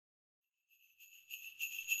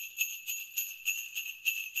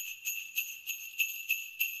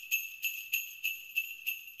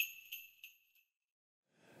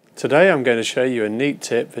Today I'm going to show you a neat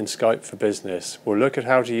tip in Skype for Business. We'll look at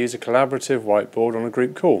how to use a collaborative whiteboard on a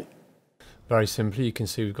group call. Very simply, you can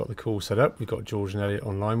see we've got the call set up. We've got George and Elliot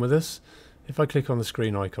online with us. If I click on the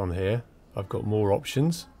screen icon here, I've got more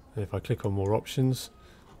options. And if I click on more options,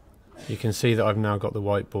 you can see that I've now got the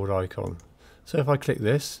whiteboard icon. So if I click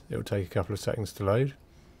this, it will take a couple of seconds to load.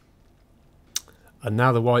 And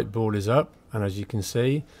now the whiteboard is up, and as you can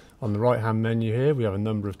see on the right hand menu here we have a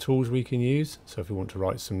number of tools we can use. So if we want to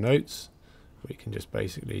write some notes, we can just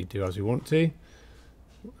basically do as we want to.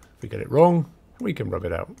 If we get it wrong, we can rub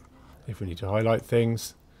it out. If we need to highlight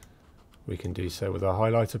things, we can do so with our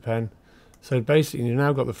highlighter pen. So basically you've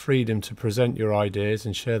now got the freedom to present your ideas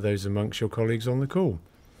and share those amongst your colleagues on the call.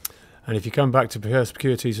 And if you come back to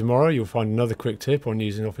Perspicuity tomorrow, you'll find another quick tip on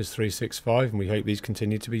using Office 365, and we hope these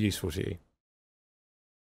continue to be useful to you.